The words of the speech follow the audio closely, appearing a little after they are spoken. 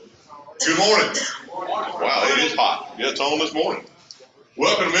Good morning. Wow, it is hot. Yeah, it's on this morning.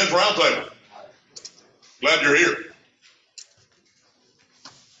 Welcome to Men's Roundtable. Glad you're here.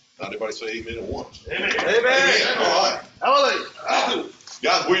 Not everybody say amen at once. Amen. Amen. All right. Hallelujah.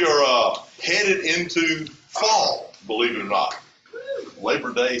 Guys, we are headed into fall, believe it or not.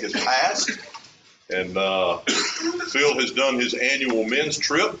 Labor Day has passed, and Phil has done his annual men's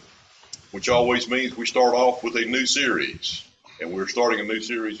trip, which always means we start off with a new series. And we're starting a new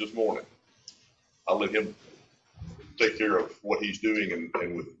series this morning. I'll let him take care of what he's doing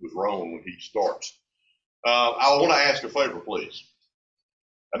and with Ron when he starts. I want to ask a favor, please.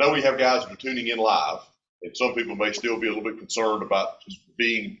 I know we have guys that are tuning in live, and some people may still be a little bit concerned about just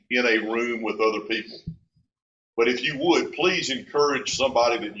being in a room with other people. But if you would, please encourage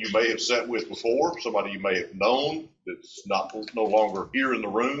somebody that you may have sat with before, somebody you may have known that's no longer here in the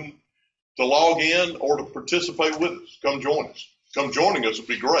room, to log in or to participate with us. Come join us. Come joining us would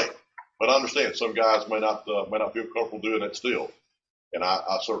be great. But I understand some guys may not feel comfortable doing that still, and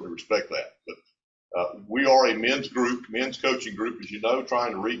I certainly respect that. But we are a men's coaching group, as you know,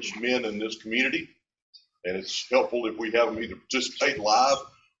 trying to reach men in this community, and it's helpful if we have them either participate live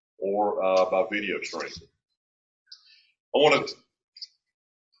or by video stream. I want to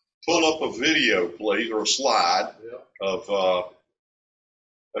pull up a video, please, or a slide of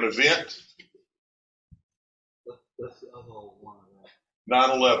an event.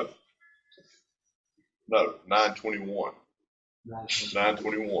 9/11. No, 9/21.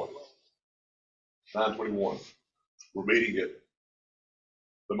 9/21. 9/21. We're meeting at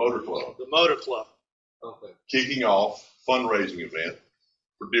the Motor Club. The Motor Club. Okay. Kicking off fundraising event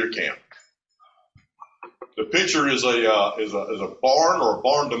for Deer Camp. The picture is a barn, or a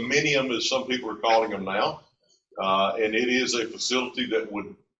barn dominium, as some people are calling them now, and it is a facility that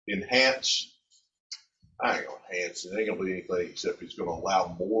would enhance. I ain't gonna enhance it. It ain't gonna be anything except it's gonna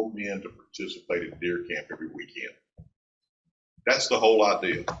allow more men to participate in Deer Camp every weekend. That's the whole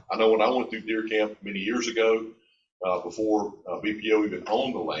idea. I know when I went through Deer Camp many years ago, before BPO even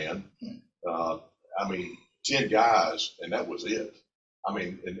owned the land, 10 guys, and that was it. I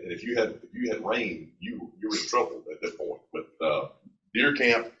mean, and if you had rain, you were in trouble at that point. But Deer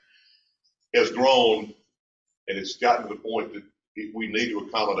Camp has grown, and it's gotten to the point that we need to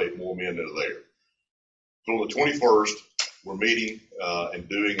accommodate more men that are there. So on the 21st, we're meeting and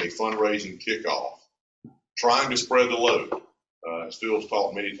doing a fundraising kickoff, trying to spread the load. As Phil's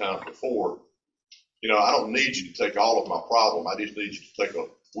taught many times before, I don't need you to take all of my problem. I just need you to take a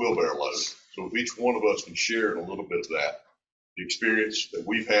wheelbarrow load. So if each one of us can share in a little bit of that, the experience that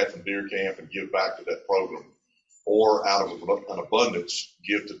we've had from Deer Camp, and give back to that program, or out of an abundance,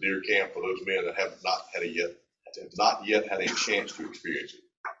 give to Deer Camp for those men that have not yet had a chance to experience it,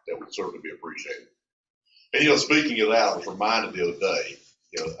 that would certainly be appreciated. And, speaking of that, I was reminded the other day,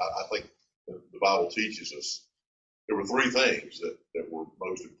 I think the Bible teaches us there were three things that were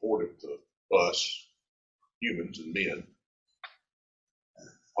most important to us, humans and men.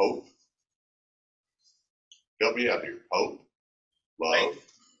 Hope. Help me out here. Hope. Love.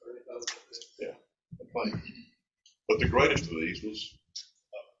 Yeah. And faith. But the greatest of these was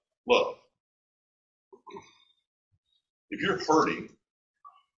love. If you're hurting,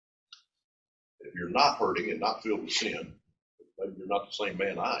 if you're not hurting and not filled with sin, maybe you're not the same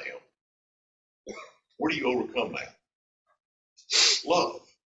man I am. Where do you overcome that? Love.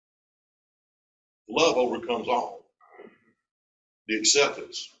 Love overcomes all. The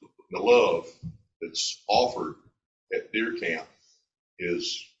acceptance, the love that's offered at Deer Camp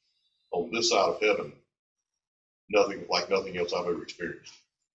is, on this side of heaven, nothing else I've ever experienced.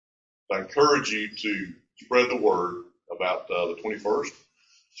 I encourage you to spread the word about the 21st.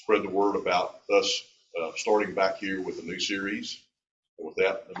 Spread the word about us starting back here with a new series. And with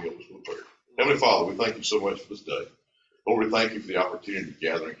that, let me open with prayer. Heavenly Father, we thank you so much for this day. Lord, we thank you for the opportunity of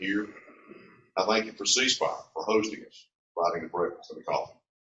gathering here. I thank you for Ceasefire, for hosting us, providing the breakfast and the coffee.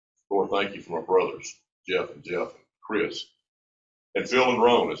 Lord, thank you for my brothers, Jeff and Chris, and Phil and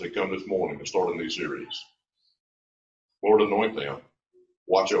Ron as they come this morning to start a new series. Lord, anoint them,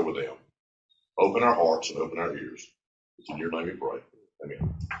 watch over them, open our hearts and open our ears. It's in your name we pray.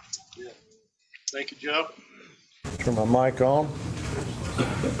 Amen. Yeah. Thank you, Joe. Turn my mic on.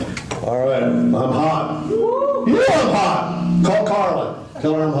 All right. I'm hot. I'm hot. Call Carla.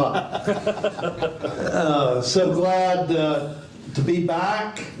 Tell her I'm hot. So glad to be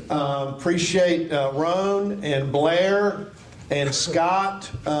back. Appreciate Roan and Blair and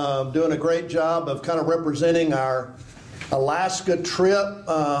Scott doing a great job of kind of representing our Alaska trip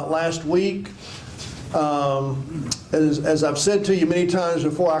last week. As I've said to you many times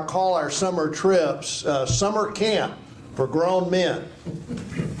before, I call our summer trips summer camp for grown men.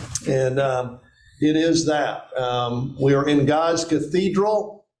 And it is that. We are in God's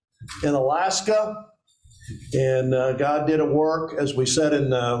cathedral in Alaska. And God did a work, as we said in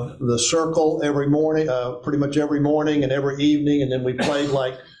the circle every morning, pretty much every morning and every evening. And then we played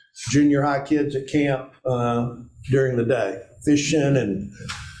like junior high kids at camp during the day, fishing and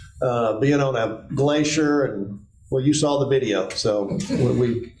being on a glacier. And, well, you saw the video. So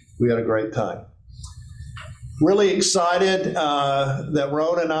we had a great time. Really excited that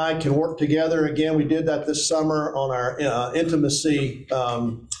Roan and I can work together again. We did that this summer on our intimacy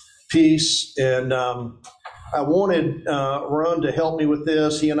piece. And I wanted Roan to help me with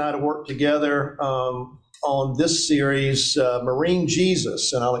this. He and I to work together on this series, Marine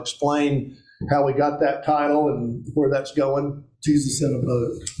Jesus. And I'll explain how we got that title and where that's going. Jesus in a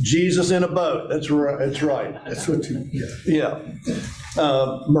boat. Jesus in a boat. That's right. That's right. That's what you, Yeah.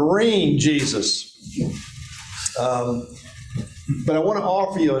 Marine Jesus. But I want to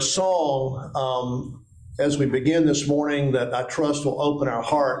offer you a song as we begin this morning that I trust will open our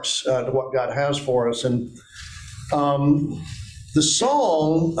hearts to what God has for us. And the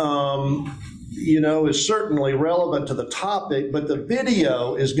song, is certainly relevant to the topic, but the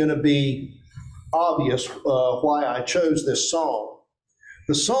video is going to be obvious why I chose this song.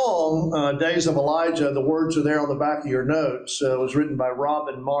 The song, Days of Elijah, the words are there on the back of your notes, was written by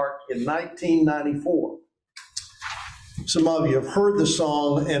Robin Mark in 1994. Some of you have heard the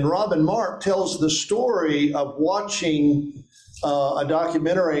song, and Robin Mark tells the story of watching a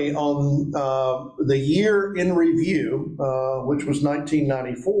documentary on the year in review, which was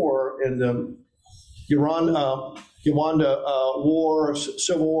 1994, and the Rwanda war,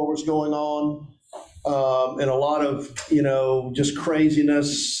 civil war was going on, and a lot of, just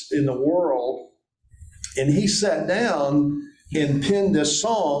craziness in the world. And he sat down and penned this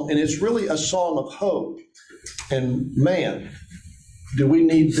song, and it's really a song of hope. And man, do we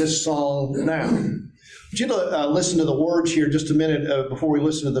need this song now? I want you to listen to the words here just a minute before we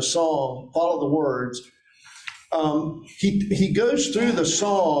listen to the song. Follow the words. He goes through the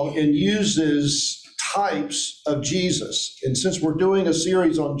song and uses types of Jesus. And since we're doing a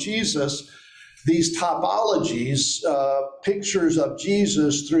series on Jesus, these typologies, pictures of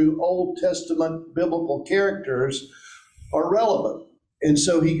Jesus through Old Testament biblical characters, are relevant. And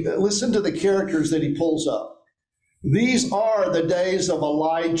so listen to the characters that he pulls up. These are the days of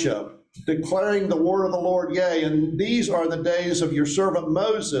Elijah, declaring the word of the Lord, yea, and these are the days of your servant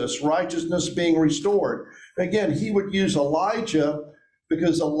Moses, righteousness being restored. Again, he would use Elijah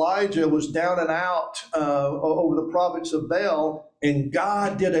because Elijah was down and out over the prophets of Baal, and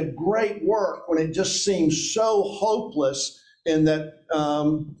God did a great work when it just seemed so hopeless and that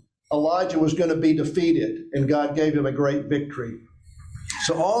Elijah was going to be defeated, and God gave him a great victory.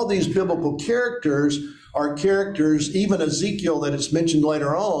 So all these biblical characters are characters, even Ezekiel that it's mentioned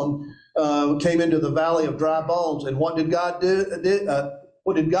later on, came into the valley of dry bones. And what did God do?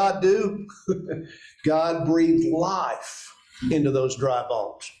 God breathed life into those dry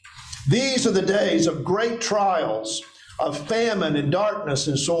bones. These are the days of great trials, of famine and darkness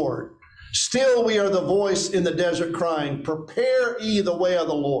and sword. Still we are the voice in the desert crying, prepare ye the way of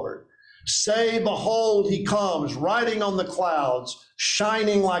the Lord. Say, behold, he comes, riding on the clouds,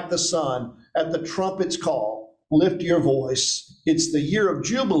 shining like the sun. At the trumpet's call, lift your voice. It's the year of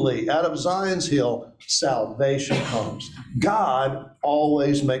Jubilee. Out of Zion's hill, salvation comes. God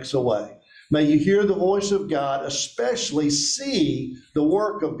always makes a way. May you hear the voice of God, especially see the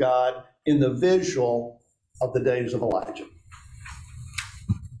work of God in the visual of the days of Elijah.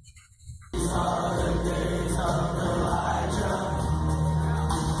 These are the days of Elijah,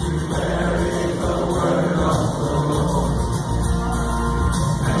 declaring the word of the Lord.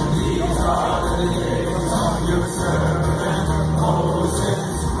 And these are the days of your servant Moses,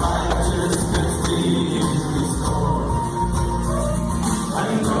 righteousness being restored. I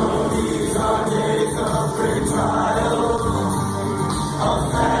know these are days of great trial, of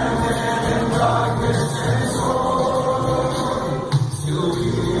famine and darkness and sword. Still we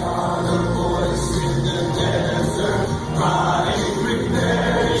are the voice in the desert, crying,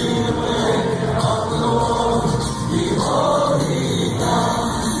 prepare ye the way of the Lord. Behold, he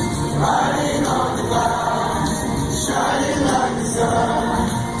comes, riding on the clouds, shining like the sun.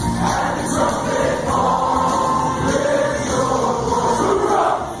 At the trumpet call, lift your voice,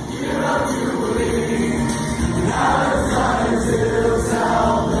 hurrah! Year of Jubilee, out of Zion's hill,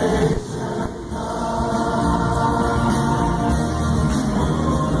 salvation comes.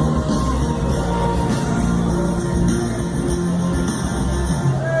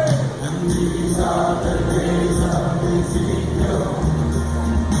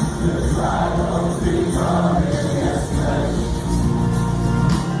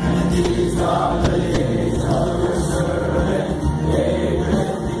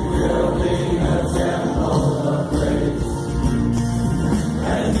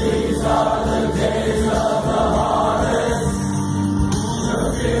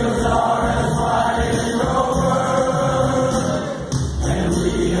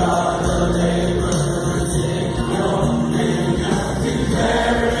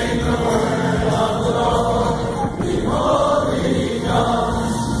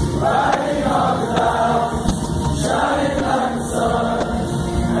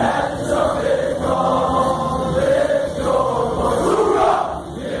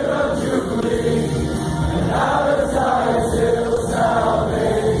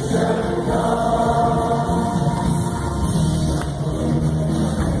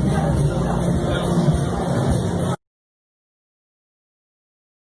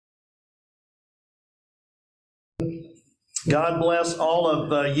 God bless all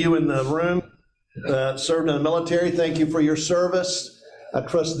of you in the room that served in the military. Thank you for your service. I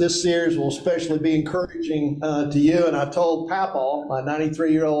trust this series will especially be encouraging to you. And I told Papaw, my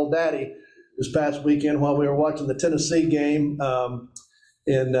 93-year-old daddy, this past weekend while we were watching the Tennessee game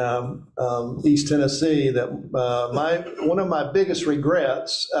in East Tennessee, that one of my biggest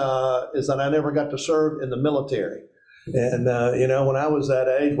regrets is that I never got to serve in the military. And, when I was that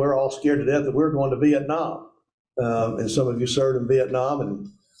age, we're all scared to death that we were going to Vietnam. And some of you served in Vietnam, and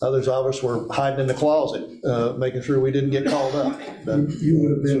others of us were hiding in the closet, making sure we didn't get called up. You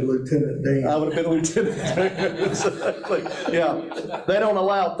would have been Lieutenant Dan. I would have been Lieutenant Dan. Exactly. Yeah, they don't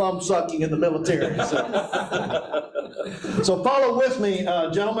allow thumb sucking in the military. So follow with me,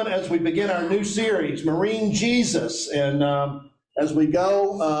 gentlemen, as we begin our new series, Marine Jesus. And as we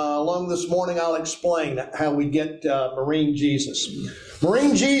go along this morning, I'll explain how we get Marine Jesus.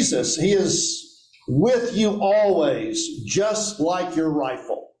 Marine Jesus, he is with you always, just like your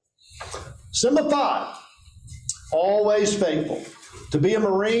rifle. Simba 5, always faithful. To be a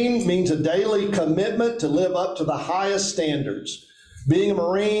Marine means a daily commitment to live up to the highest standards. Being a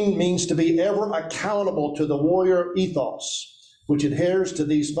Marine means to be ever accountable to the warrior ethos, which adheres to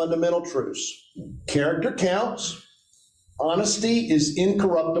these fundamental truths. Character counts, honesty is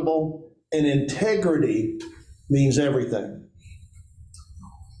incorruptible, and integrity means everything.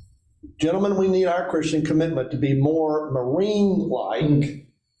 Gentlemen, we need our Christian commitment to be more Marine-like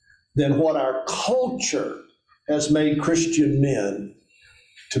than what our culture has made Christian men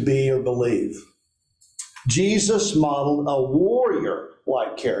to be or believe. Jesus modeled a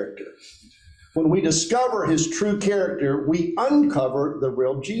warrior-like character. When we discover his true character, we uncover the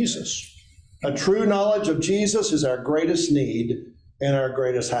real Jesus. A true knowledge of Jesus is our greatest need and our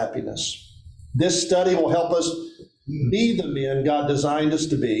greatest happiness. This study will help us be the men God designed us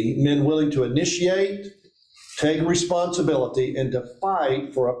to be, men willing to initiate, take responsibility, and to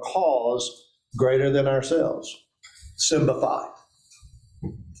fight for a cause greater than ourselves. Simba 5.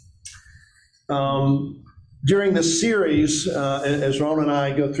 During this series, as Ron and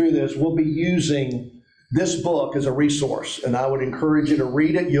I go through this, we'll be using this book as a resource, and I would encourage you to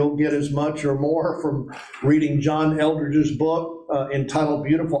read it. You'll get as much or more from reading John Eldredge's book entitled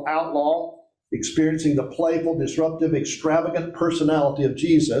Beautiful Outlaw, Experiencing the Playful, Disruptive, Extravagant Personality of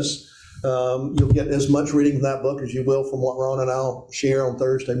Jesus. You'll get as much reading from that book as you will from what Ron and I'll share on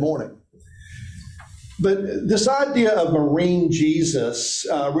Thursday morning. But this idea of Marine Jesus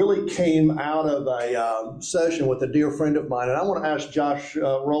really came out of a session with a dear friend of mine. And I want to ask Josh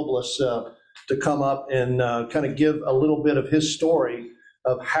Robles to come up and kind of give a little bit of his story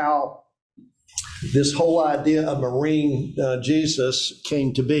of how this whole idea of Marine Jesus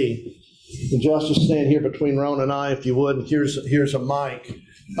came to be. And Josh, just stand here between Ron and I, if you would, and here's a mic.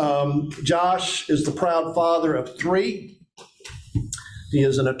 Josh is the proud father of 3. He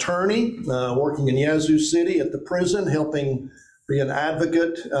is an attorney working in Yazoo City at the prison, helping be an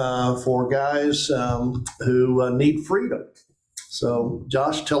advocate for guys who need freedom. So,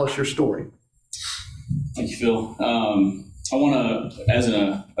 Josh, tell us your story. Thank you, Phil. I want to, as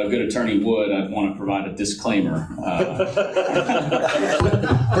a good attorney would, I want to provide a disclaimer.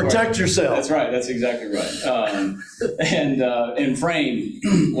 Protect yourself. That's right. That's exactly right. And frame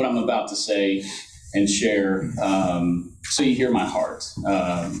what I'm about to say and share so you hear my heart.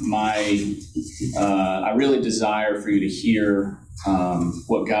 I really desire for you to hear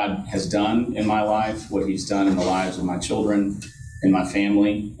what God has done in my life, what he's done in the lives of my children and my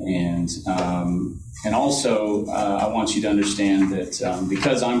family. And also, I want you to understand that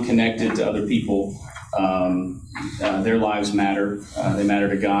because I'm connected to other people, their lives matter. They matter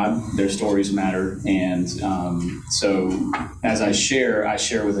to God. Their stories matter. And so as I share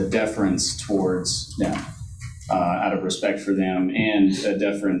with a deference towards them. out of respect for them and a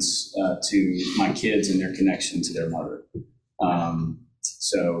deference to my kids and their connection to their mother.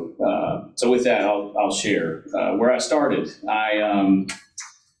 So with that, I'll share where I started. I,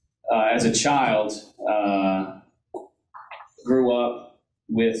 as a child, grew up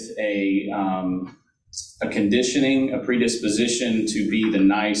with a conditioning, a predisposition to be the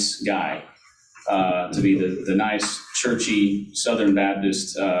nice guy, to be the nice, churchy, Southern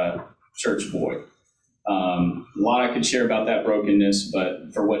Baptist church boy. A lot I could share about that brokenness,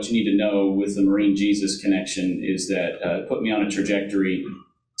 but for what you need to know with the Marine Jesus connection is that it put me on a trajectory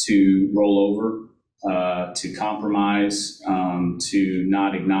to roll over, to compromise, to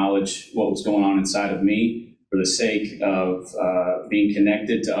not acknowledge what was going on inside of me for the sake of being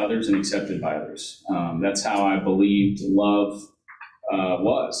connected to others and accepted by others. That's how I believed love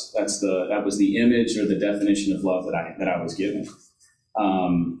was. That was the image or the definition of love that I was given.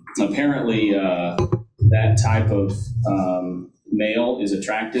 Apparently, that type of male is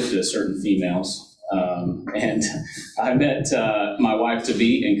attractive to certain females. And I met my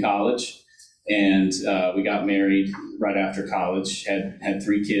wife-to-be in college, and we got married right after college, had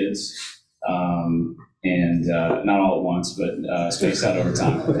 3 kids, and not all at once, but spaced out over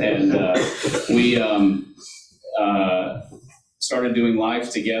time. And we started doing life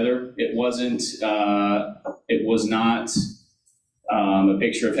together. It was not a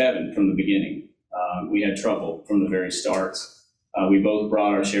picture of heaven from the beginning. We had trouble from the very start. We both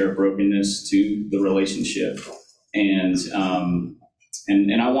brought our share of brokenness to the relationship, and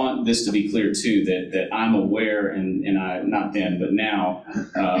I want this to be clear too, that I'm aware, and I not then but now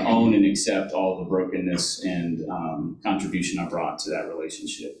own and accept all the brokenness and contribution I brought to that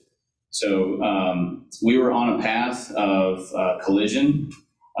relationship. So we were on a path of collision.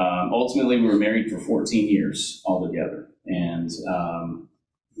 Ultimately, we were married for 14 years altogether, and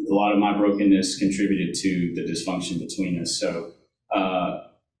a lot of my brokenness contributed to the dysfunction between us. So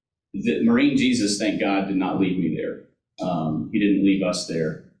the Marine Jesus, thank God, did not leave me there. He didn't leave us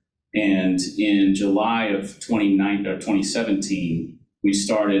there. And in July of 2017, we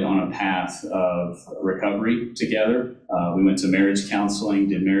started on a path of recovery together. We went to marriage counseling,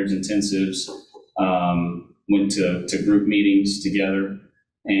 did marriage intensives, went to group meetings together.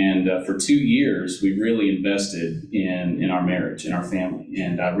 And for 2 years, we really invested in our marriage, in our family.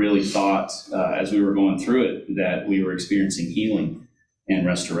 And I really thought, as we were going through it, that we were experiencing healing and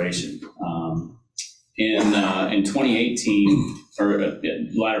restoration. In 2018, or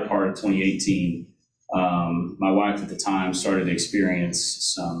latter part of 2018, my wife at the time started to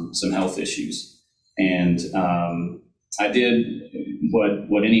experience some health issues. And I did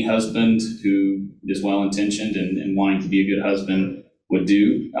what any husband who is well-intentioned and wanting to be a good husband would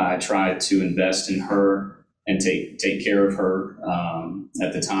do. I tried to invest in her and take care of her.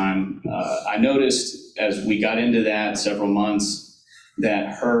 At the time, I noticed as we got into that several months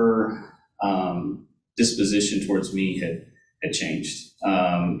that her disposition towards me had changed.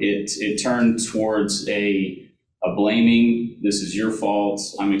 It turned towards a blaming. This is your fault.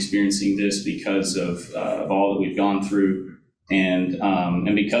 I'm experiencing this because of all that we've gone through, and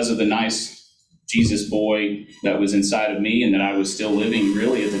because of the nice Jesus boy that was inside of me and that I was still living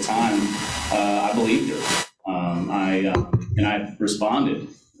really at the time. I believed her. I responded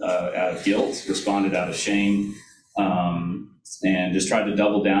out of guilt, responded out of shame, and just tried to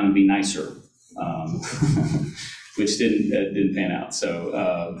double down and be nicer, which didn't pan out.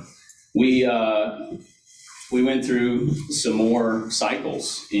 So we went through some more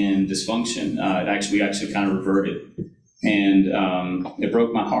cycles in dysfunction. We actually kind of reverted. And it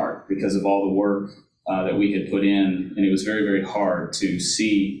broke my heart because of all the work that we had put in, and it was very, very hard to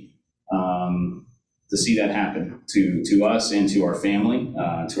see that happen to us and to our family,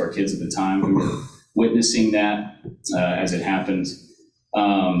 to our kids at the time who were witnessing that as it happened.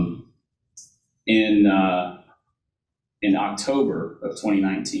 In October of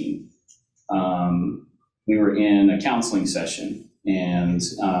 2019, we were in a counseling session, and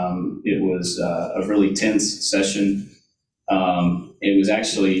it was a really tense session. It was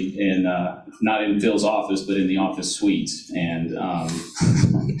actually not in Phil's office, but in the office suite. And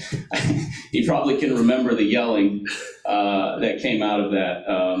he probably can remember the yelling that came out of that,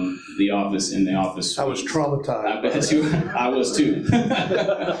 in the office suite. I was traumatized. I bet you, I was too.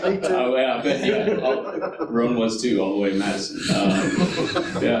 Oh, yeah, I bet, yeah. Roan was too, all the way to Madison.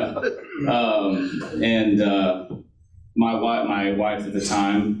 My wife at the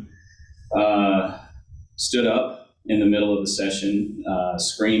time stood up in the middle of the session,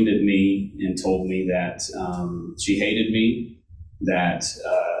 screamed at me and told me that she hated me, that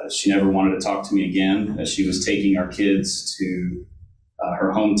she never wanted to talk to me again, that she was taking our kids to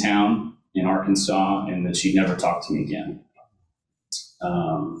her hometown in Arkansas and that she'd never talk to me again.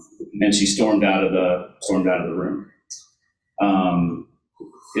 And she stormed out of the room.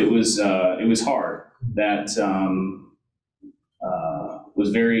 It was hard. That was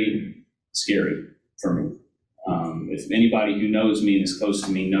very scary for me. If anybody who knows me and is close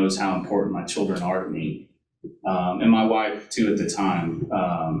to me knows how important my children are to me, and my wife too at the time,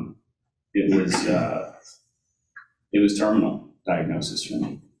 it was terminal diagnosis for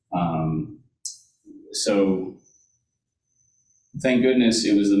me. So thank goodness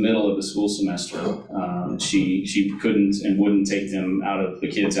it was the middle of the school semester. She couldn't and wouldn't take the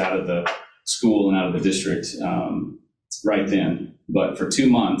kids out of the school and out of the district right then. But for 2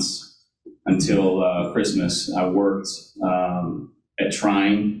 months until Christmas, I worked at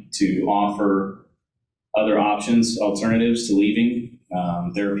trying to offer other options, alternatives to leaving,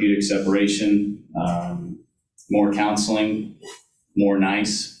 therapeutic separation, more counseling, more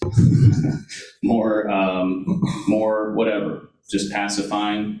nice, more whatever, just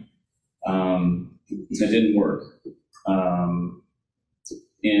pacifying. It didn't work.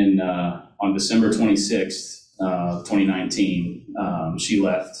 On December 26th, 2019, she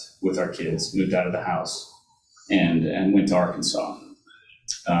left with our kids, moved out of the house, and went to Arkansas.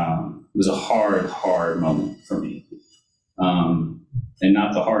 It was a hard moment for me, and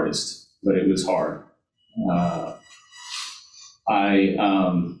not the hardest, but it was hard.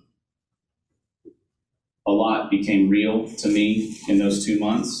 A lot became real to me in those 2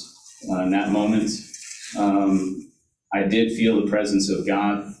 months. In that moment, I did feel the presence of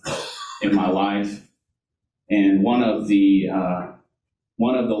God in my life. And one of the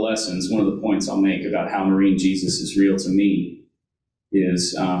lessons, one of the points I'll make about how Marine Jesus is real to me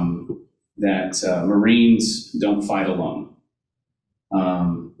is that Marines don't fight alone.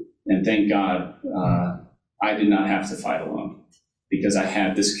 And thank God I did not have to fight alone, because I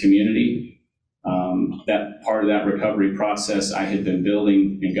had this community. That part of that recovery process I had been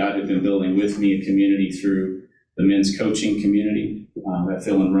building, and God had been building with me a community through the men's coaching community that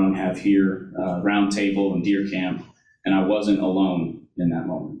Phil and Roan have here, Round Table and Deer Camp, and I wasn't alone in that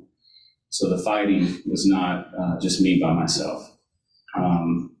moment. So the fighting was not just me by myself.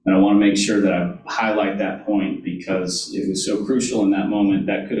 And I want to make sure that I highlight that point, because it was so crucial in that moment.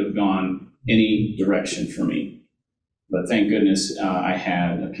 That could have gone any direction for me. But thank goodness I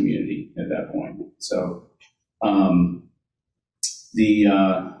had a community at that point. So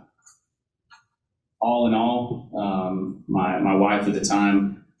all in all, my wife at the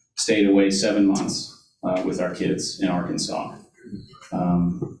time stayed away 7 months with our kids in Arkansas.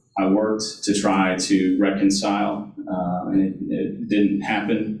 I worked to try to reconcile, and it didn't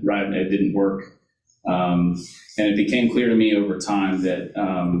happen, right? It didn't work. And it became clear to me over time that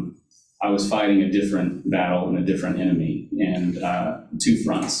I was fighting a different battle and a different enemy, and 2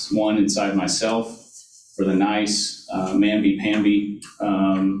 fronts. One inside myself, for the nice, mamby-pamby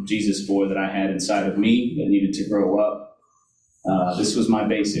Jesus boy that I had inside of me that needed to grow up. This was my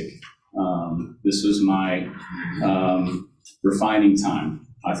basic. This was my refining time.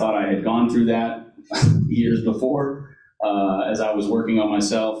 I thought I had gone through that years before as I was working on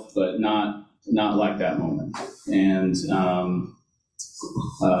myself, but not like that moment. And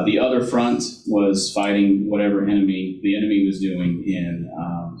the other front was fighting whatever enemy the enemy was doing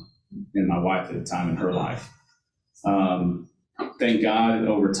in my wife at the time in her life. Thank God,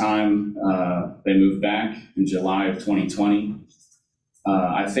 over time, they moved back in July of 2020.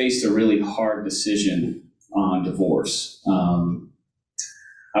 I faced a really hard decision on divorce.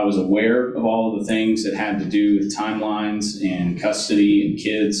 I was aware of all of the things that had to do with timelines and custody and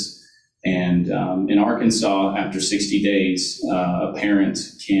kids. And in Arkansas, after 60 days, a parent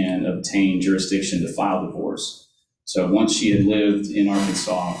can obtain jurisdiction to file divorce. So once she had lived in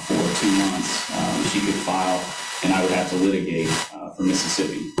Arkansas for 2 months, she could file, and I would have to litigate for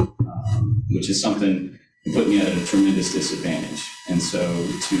Mississippi, which is something that put me at a tremendous disadvantage. And so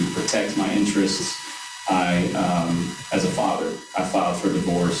to protect my interests, as a father, I filed for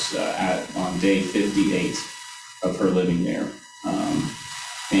divorce on day 58 of her living there.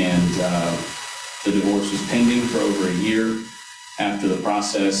 And the divorce was pending for over a year. After the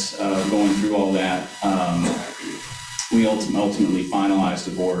process of going through all that, we ultimately finalized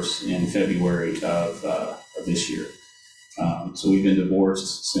divorce in February of this year. So we've been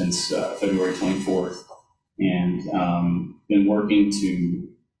divorced since February 24th, and been working to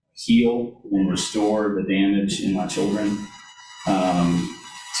heal and restore the damage in my children,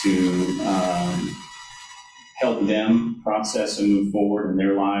 to help them process and move forward in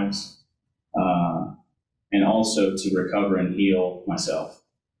their lives, and also to recover and heal myself.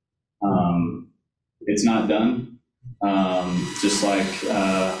 It's not done. Just like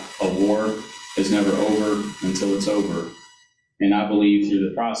a war is never over until it's over. And I believe through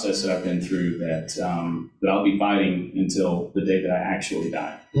the process that I've been through that I'll be fighting until the day that I actually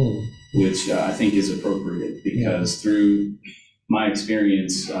die, which I think is appropriate because through my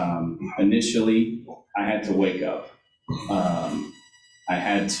experience, initially, I had to wake up. I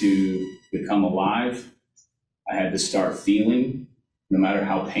had to become alive. I had to start feeling, no matter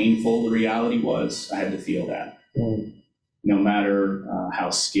how painful the reality was, I had to feel that. No matter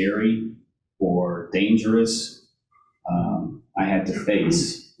how scary or dangerous, I had to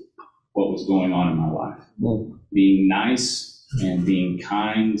face what was going on in my life. Being nice and being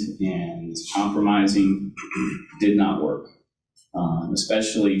kind and compromising did not work,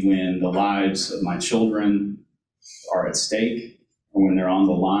 especially when the lives of my children are at stake or when they're on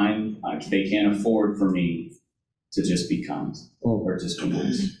the line. They can't afford for me to just be kind or just be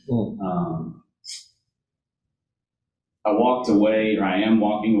nice. I walked away, or I am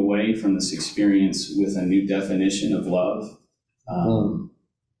walking away from this experience with a new definition of love.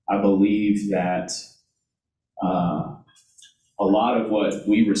 I believe that a lot of what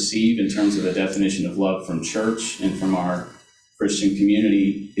we receive in terms of the definition of love from church and from our Christian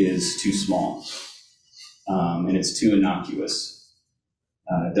community is too small, and it's too innocuous.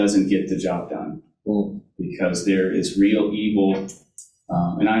 It doesn't get the job done because there is real evil,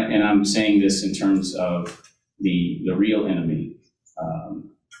 and I'm saying this in terms of the real enemy,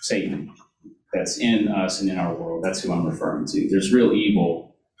 Satan, that's in us and in our world. That's who I'm referring to. There's real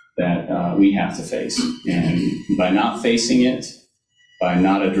evil that we have to face. And by not facing it, by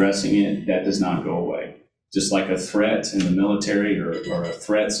not addressing it, that does not go away. Just like a threat in the military or a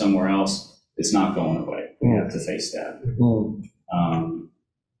threat somewhere else, it's not going away. We have to face that.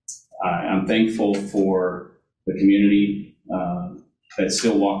 I'm thankful for the community that's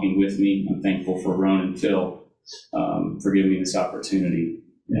still walking with me. I'm thankful for Ron and Phil for giving me this opportunity.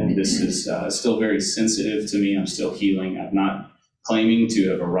 And this is still very sensitive to me. I'm still healing. I'm not claiming to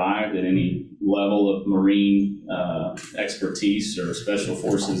have arrived at any level of Marine expertise or special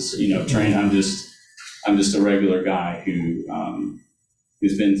forces, training. I'm just a regular guy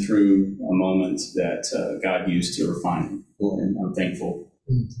who's been through a moment that God used to refine him. And I'm thankful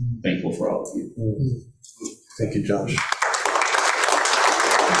for all of you. Thank you, Josh.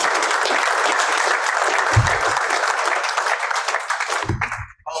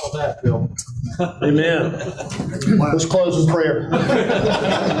 That, Bill. Amen. Let's close with prayer.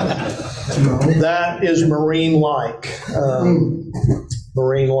 That is Marine-like.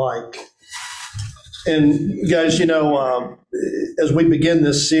 Marine-like. And guys, as we begin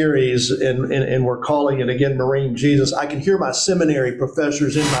this series and we're calling it again Marine Jesus, I can hear my seminary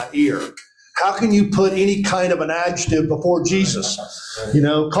professors in my ear. How can you put any kind of an adjective before Jesus?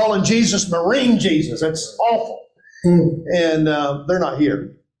 Calling Jesus Marine Jesus, that's awful. And they're not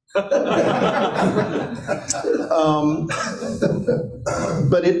here. But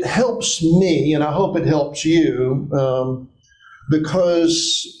it helps me, and I hope it helps you,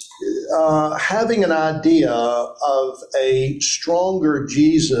 because having an idea of a stronger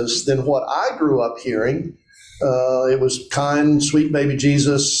Jesus than what I grew up hearing, it was kind, sweet baby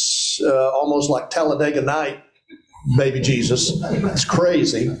Jesus, almost like Talladega Night baby Jesus. It's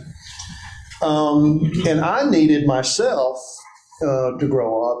crazy. And I needed myself to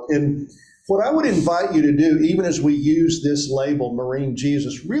grow up. And what I would invite you to do, even as we use this label, Marine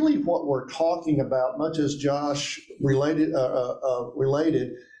Jesus, really what we're talking about, much as Josh related,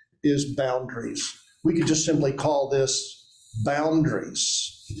 is boundaries. We could just simply call this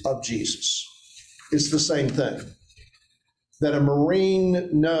boundaries of Jesus. It's the same thing. That a Marine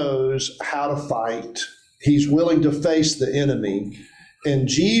knows how to fight. He's willing to face the enemy. And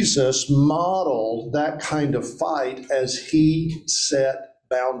Jesus modeled that kind of fight as he set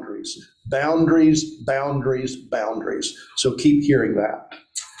boundaries. Boundaries, boundaries, boundaries. So keep hearing that.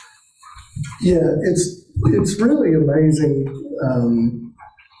 Yeah, it's really amazing.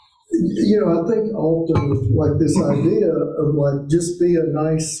 I think often like this idea of like just be a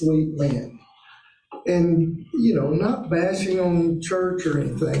nice, sweet man. And, not bashing on church or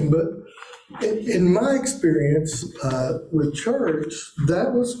anything, but in my experience with church,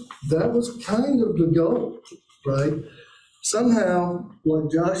 that was kind of the goal, right? Somehow,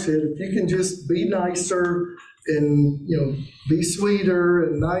 like Josh said, if you can just be nicer and be sweeter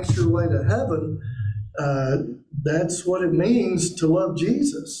and nice your way to heaven, that's what it means to love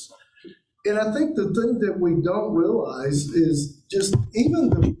Jesus. And I think the thing that we don't realize is just even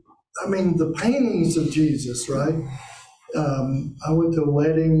the paintings of Jesus, right? I went to a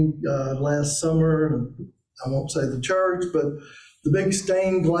wedding last summer. I won't say the church, but the big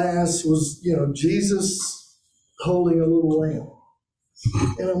stained glass was, Jesus holding a little lamb.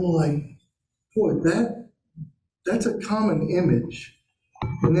 And I'm like, boy, that's a common image.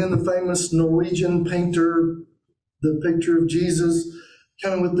 And then the famous Norwegian painter, the picture of Jesus,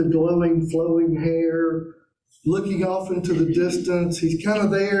 kind of with the glowing, flowing hair, looking off into the distance. He's kind of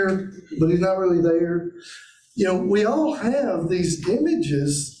there, but he's not really there. You know, we all have these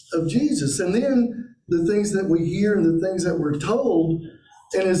images of Jesus, and then the things that we hear and the things that we're told.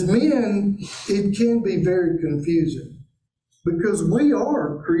 And as men, it can be very confusing because we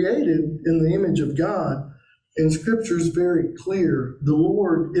are created in the image of God. And Scripture is very clear. The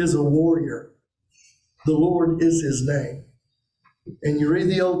Lord is a warrior. The Lord is his name. And you read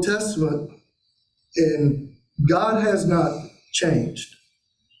the Old Testament, and God has not changed.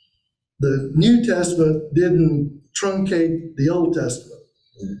 The New Testament didn't truncate the Old Testament.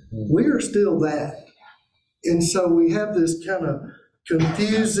 We are still that. And so we have this kind of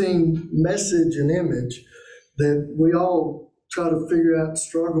confusing message and image that we all try to figure out,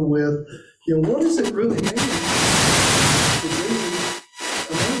 struggle with. You know, what does it really mean to be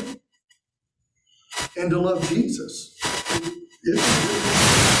a man and to love Jesus? It's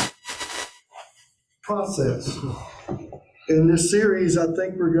a process. In this series, I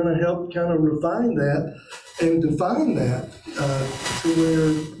think we're going to help kind of refine that and define that to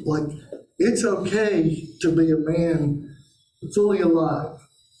where, like, it's okay to be a man fully alive.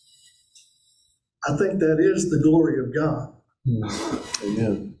 I think that is the glory of God.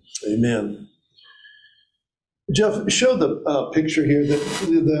 Amen. Amen. Jeff, show the picture here,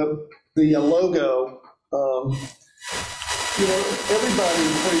 the logo. You know, everybody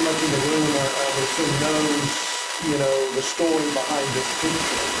pretty much in the room, I would assume, knows, you know, the story behind this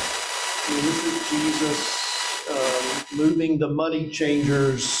picture. I mean, this is Jesus moving the money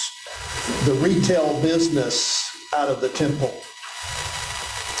changers, the retail business out of the temple.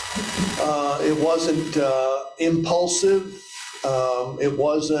 It wasn't impulsive. It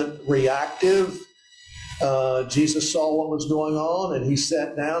wasn't reactive. Jesus saw what was going on, and he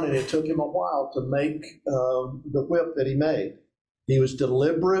sat down, and it took him a while to make the whip that he made. He was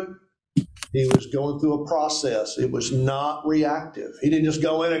deliberate. He was going through a process. It was not reactive. He didn't just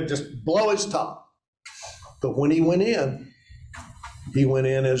go in and just blow his top. But when he went in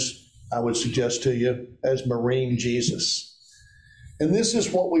as, I would suggest to you, as Marine Jesus. And this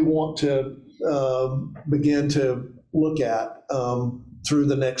is what we want to begin to look at through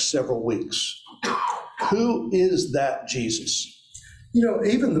the next several weeks. Who is that Jesus? You know,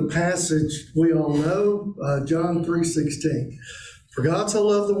 even the passage we all know, John 3:16. For God so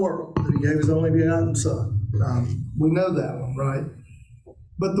loved the world that he gave his only begotten Son. We know that one, right?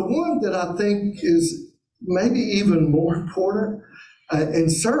 But the one that I think is maybe even more important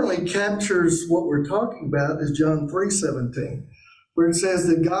and certainly captures what we're talking about is John 3:17, where it says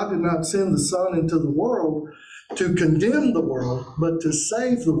that God did not send the Son into the world to condemn the world, but to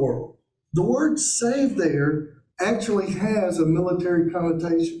save the world. The word save there actually has a military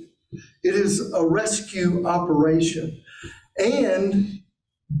connotation. It is a rescue operation. And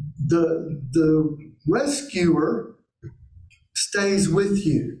the rescuer stays with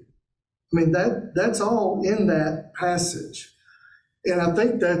you. I mean, that's all in that passage. And I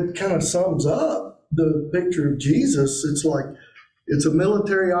think that kind of sums up the picture of Jesus. It's like, it's a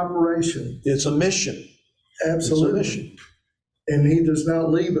military operation. It's a mission. Absolutely. It's a mission. And he does not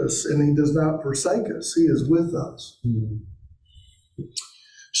leave us, and he does not forsake us. He is with us.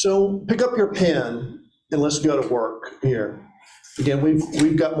 So pick up your pen and let's go to work here. Again,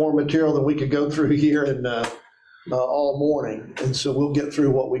 we've got more material than we could go through here in all morning, and so we'll get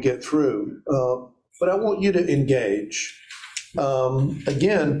through what we get through. But I want you to engage.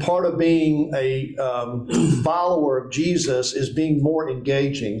 Again, part of being a follower of Jesus is being more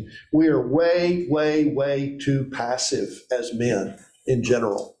engaging. We are way, way, way too passive as men in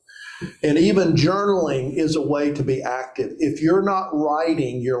general. And even journaling is a way to be active. If you're not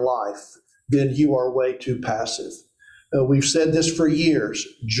writing your life, then you are way too passive. We've said this for years.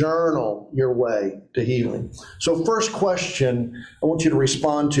 Journal your way to healing. So first question I want you to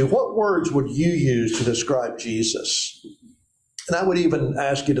respond to, what words would you use to describe Jesus? And I would even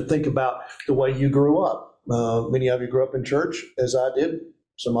ask you to think about the way you grew up. Many of you grew up in church, as I did.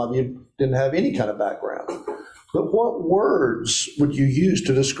 Some of you didn't have any kind of background. But what words would you use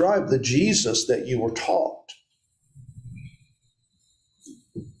to describe the Jesus that you were taught?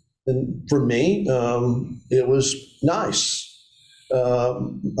 And for me, it was nice.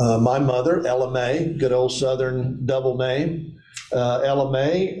 My mother, Ella May, good old Southern double name, Ella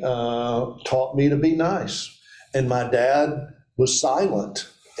May taught me to be nice. And my dad was silent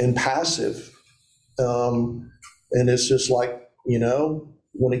and passive. And it's just like, you know,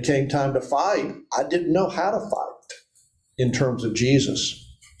 when it came time to fight, I didn't know how to fight. in terms of Jesus.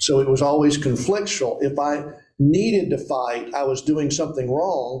 So it was always conflictual. If I needed to fight, I was doing something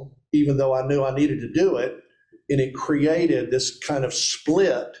wrong, even though I knew I needed to do it. And it created this kind of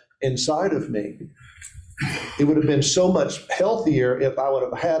split inside of me. It would have been so much healthier if I would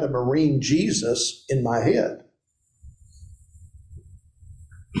have had a Marine Jesus in my head.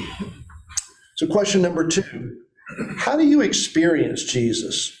 So question number 2, how do you experience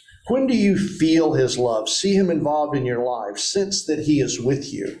Jesus? When do you feel his love, see him involved in your life, sense that he is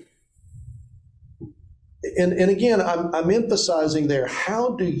with you? And again, I'm emphasizing there,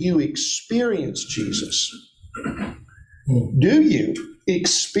 how do you experience Jesus? Do you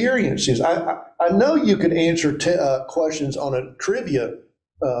experience Jesus? I know you could answer questions on a trivia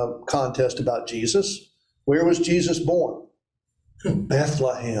contest about Jesus. Where was Jesus born?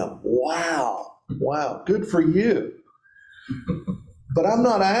 Bethlehem. Wow, good for you. But I'm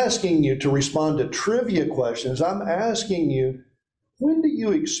not asking you to respond to trivia questions. I'm asking you, when do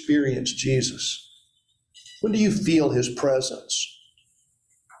you experience Jesus? When do you feel his presence?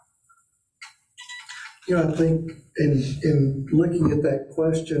 I think in looking at that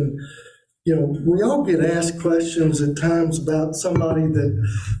question, we all get asked questions at times about somebody that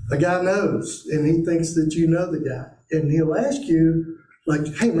a guy knows, and he thinks that you know the guy. And he'll ask you, like,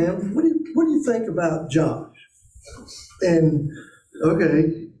 hey, man, what do you think about Josh? And,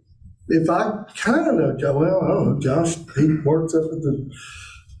 okay, if I kind of know Josh, well, I don't know, Josh, he works up at the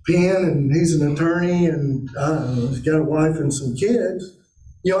pen, and he's an attorney, and I don't know, he's got a wife and some kids.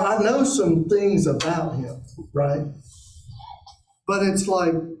 I know some things about him, right? But it's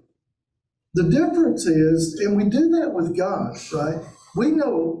like, the difference is, and we do that with God, right? We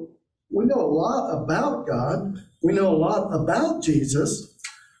know a lot about God. We know a lot about Jesus,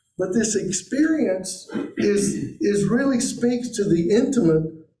 but this experience is really speaks to the intimate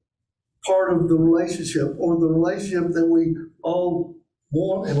part of the relationship, or the relationship that we all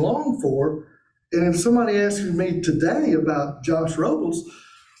want and long for. And if somebody asks me today about Josh Robles,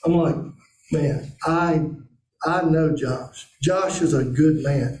 I'm like, man, I know Josh. Josh is a good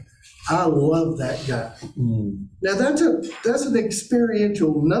man. I love that guy. Now that's an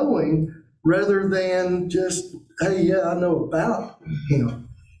experiential knowing rather than just, hey, yeah, I know about him.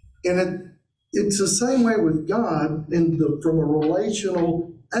 And it's the same way with God from a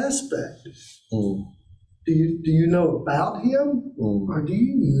relational aspect. Do you know about him, or do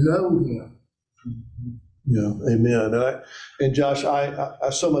you know him? Yeah, amen. And Josh, I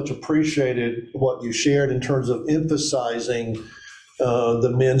so much appreciated what you shared in terms of emphasizing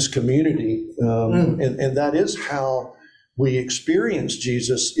the men's community. And that is how we experience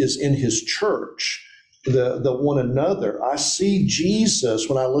Jesus, is in his church, the one another. I see Jesus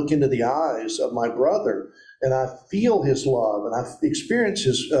when I look into the eyes of my brother, and I feel his love, and I experience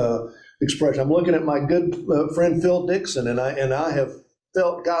his expression. I'm looking at my good friend Phil Dixon, and I have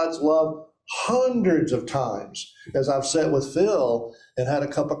felt God's love hundreds of times as I've sat with Phil and had a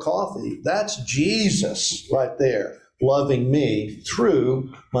cup of coffee. That's Jesus right there, loving me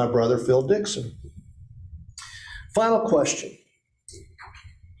through my brother Phil Dixon. Final question.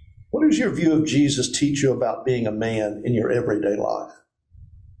 What does your view of Jesus teach you about being a man in your everyday life?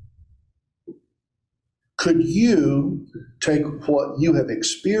 Could you take what you have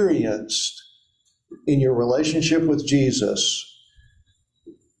experienced in your relationship with Jesus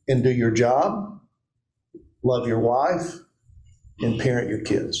and do your job, love your wife, and parent your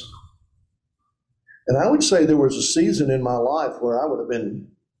kids? And I would say there was a season in my life where I would have been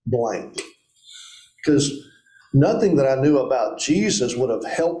blank, because nothing that I knew about Jesus would have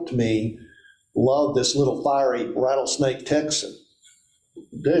helped me love this little fiery rattlesnake Texan.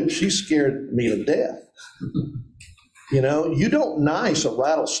 Dude, she scared me to death. You don't nice a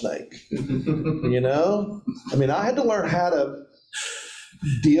rattlesnake, I mean, I had to learn how to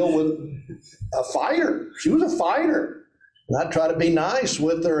deal with a fighter. She was a fighter. And I tried to be nice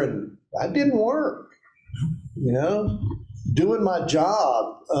with her, and that didn't work. Doing my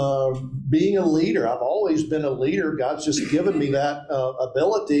job, being a leader. I've always been a leader. God's just given me that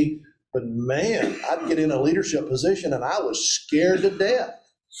ability. But man, I'd get in a leadership position and I was scared to death.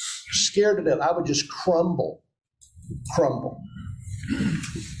 I would just crumble.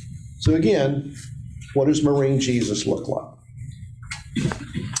 So again, what does Marine Jesus look like?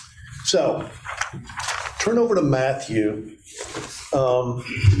 So turn over to Matthew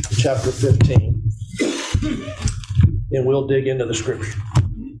chapter 15, and we'll dig into the scripture.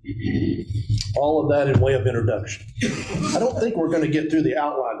 All of that in way of introduction. I don't think we're going to get through the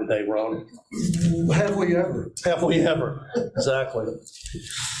outline today, Ron. Have we ever? Have we ever? Exactly.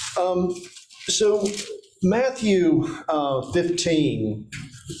 So Matthew 15,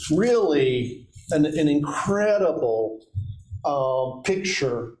 really an incredible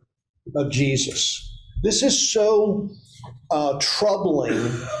picture of Jesus. This is so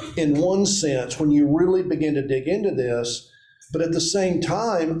troubling in one sense when you really begin to dig into this, but at the same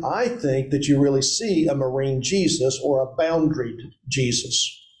time, I think that you really see a marine Jesus or a boundaried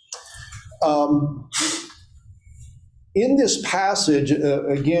Jesus. In this passage,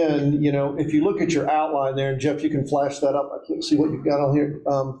 again, if you look at your outline there, and Jeff, you can flash that up. I can't see what you've got on here.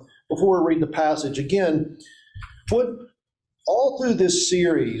 Before we read the passage, again, all through this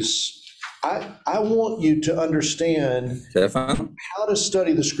series, I want you to understand how to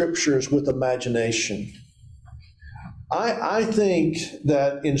study the scriptures with imagination. I think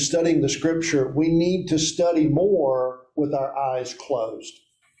that in studying the scripture, we need to study more with our eyes closed.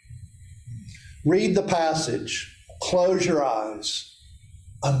 Read the passage, close your eyes,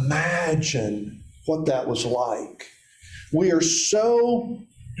 imagine what that was like. We are so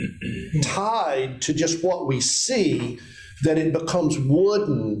tied to just what we see that it becomes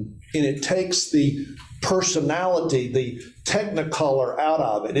wooden, and it takes the personality, the technicolor out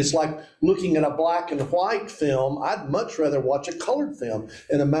of it. It's like looking at a black and white film. I'd much rather watch a colored film,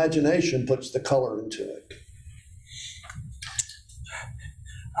 and imagination puts the color into it.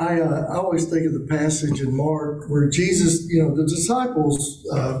 I always think of the passage in Mark where Jesus, the disciples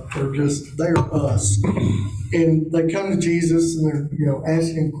they're us. And they come to Jesus and they're,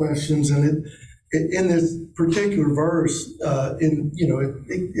 asking questions. And in this particular verse,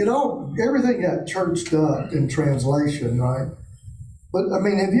 everything got churched up in translation, right? But,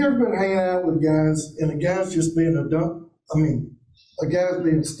 have you ever been hanging out with guys and a guy's just being a guy's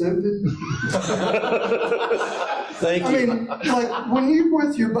being stupid? Thank you. Like when you're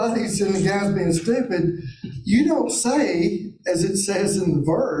with your buddies and the guy's being stupid, you don't say, as it says in the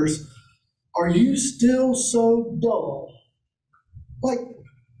verse, "Are you still so dull?" Like,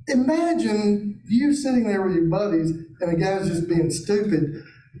 imagine you sitting there with your buddies and the guy's just being stupid.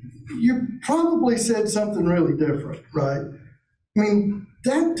 You probably said something really different, right?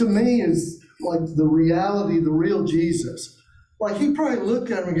 That to me is like the reality, the real Jesus. Like he probably looked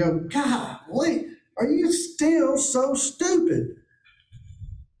at him and go, "Golly, are you still so stupid?"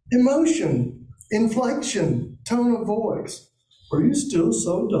 Emotion, inflection, tone of voice. "Are you still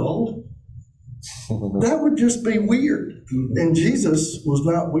so dull?" That would just be weird. And Jesus was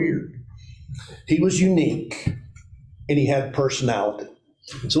not weird. He was unique, and he had personality.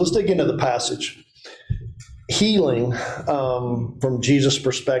 So let's dig into the passage. Healing from Jesus'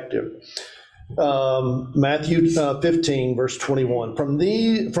 perspective. Matthew 15, verse 21. From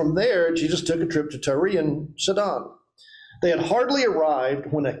there, Jesus took a trip to Tyre and Sidon. They had hardly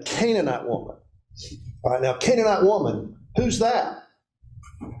arrived when a Canaanite woman. All right, now, Canaanite woman, who's that?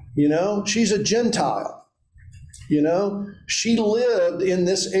 She's a Gentile. She lived in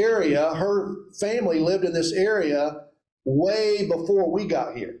this area. Her family lived in this area way before we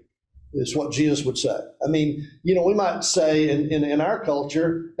got here, is what Jesus would say. We might say in our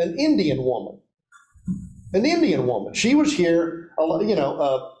culture, an Indian woman. An Indian woman. She was here,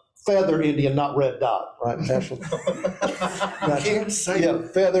 feather Indian, not red dot, right, Ashley? Can't say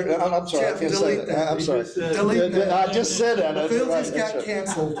feather. I'm sorry, Jeff, I can't say that. I'm sorry. Delete that. I just said that. Phil Right, just got right.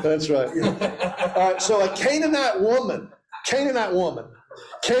 canceled. That's right. All right, so a Canaanite woman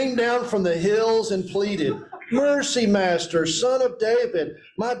came down from the hills and pleaded, "Mercy, Master, Son of David,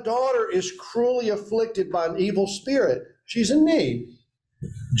 my daughter is cruelly afflicted by an evil spirit. She's in need."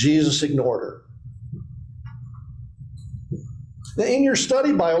 Jesus ignored her. Now, in your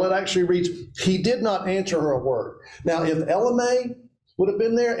study Bible, it actually reads, "He did not answer her a word." Now, if Ella May would have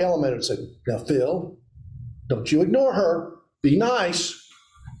been there, Ella May would say, "Now, Phil, don't you ignore her. Be nice."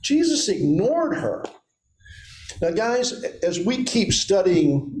 Jesus ignored her. Now, guys, as we keep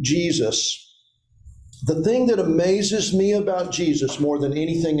studying Jesus, the thing that amazes me about Jesus more than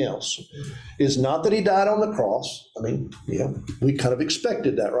anything else is not that he died on the cross. We kind of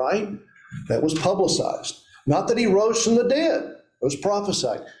expected that, right? That was publicized. Not that he rose from the dead. It was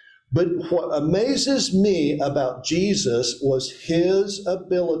prophesied. But what amazes me about Jesus was his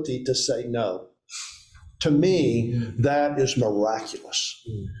ability to say no. To me, that is miraculous.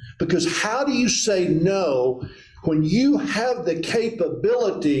 Because how do you say no when you have the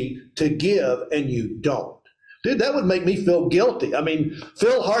capability to give and you don't? Dude, that would make me feel guilty.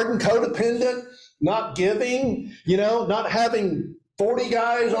 Phil Harden, codependent, not giving, not having 40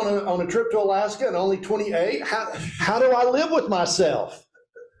 guys on a trip to Alaska and only 28. How do I live with myself?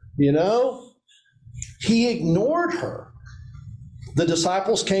 He ignored her. The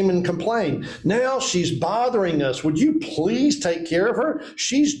disciples came and complained. "Now she's bothering us. Would you please take care of her?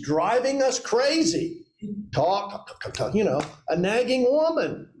 She's driving us crazy." Talk, a nagging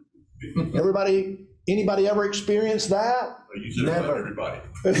woman. Everybody Anybody ever experienced that? You said about everybody.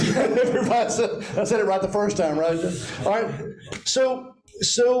 Everybody said, I said it right the first time, right? All right. So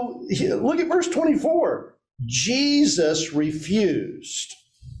look at verse 24. Jesus refused.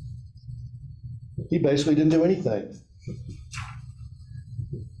 He basically didn't do anything.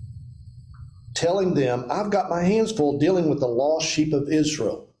 Telling them, I've got my hands full dealing with the lost sheep of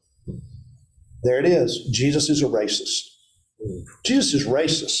Israel. There it is. Jesus is a racist. Jesus is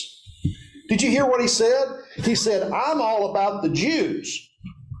racist. Did you hear what he said? He said, I'm all about the Jews.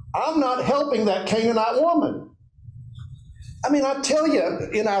 I'm not helping that Canaanite woman. I mean, I tell you,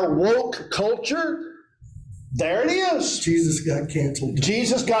 in our woke culture, there it is. Jesus got canceled.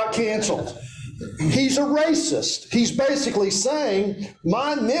 Jesus got canceled. He's a racist. He's basically saying,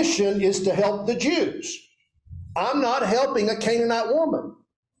 my mission is to help the Jews. I'm not helping a Canaanite woman.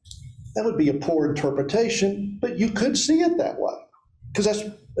 That would be a poor interpretation, but you could see it that way. Because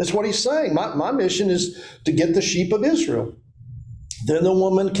that's what he's saying. My mission is to get the sheep of Israel. Then the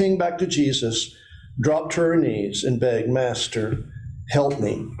woman came back to Jesus, dropped to her knees and begged, Master, help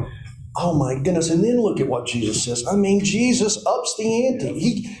me. Oh my goodness. And then look at what Jesus says. I mean, Jesus ups the ante.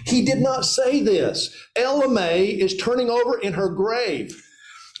 He did not say this. Ella May is turning over in her grave.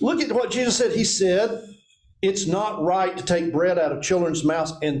 Look at what Jesus said. He said, it's not right to take bread out of children's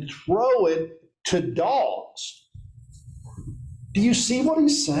mouths and throw it to dogs. Do you see what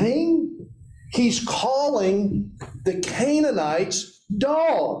he's saying? He's calling the Canaanites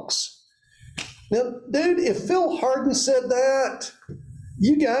dogs. Now, dude, if Phil Hardin said that,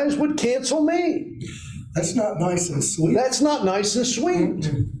 you guys would cancel me. That's not nice and sweet. That's not nice and sweet.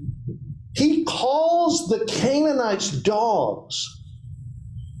 He calls the Canaanites dogs.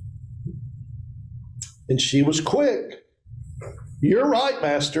 And she was quick. You're right,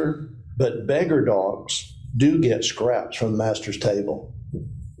 Master, but beggar dogs do get scraps from the Master's table.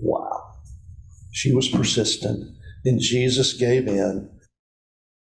 Wow. She was persistent, and Jesus gave in.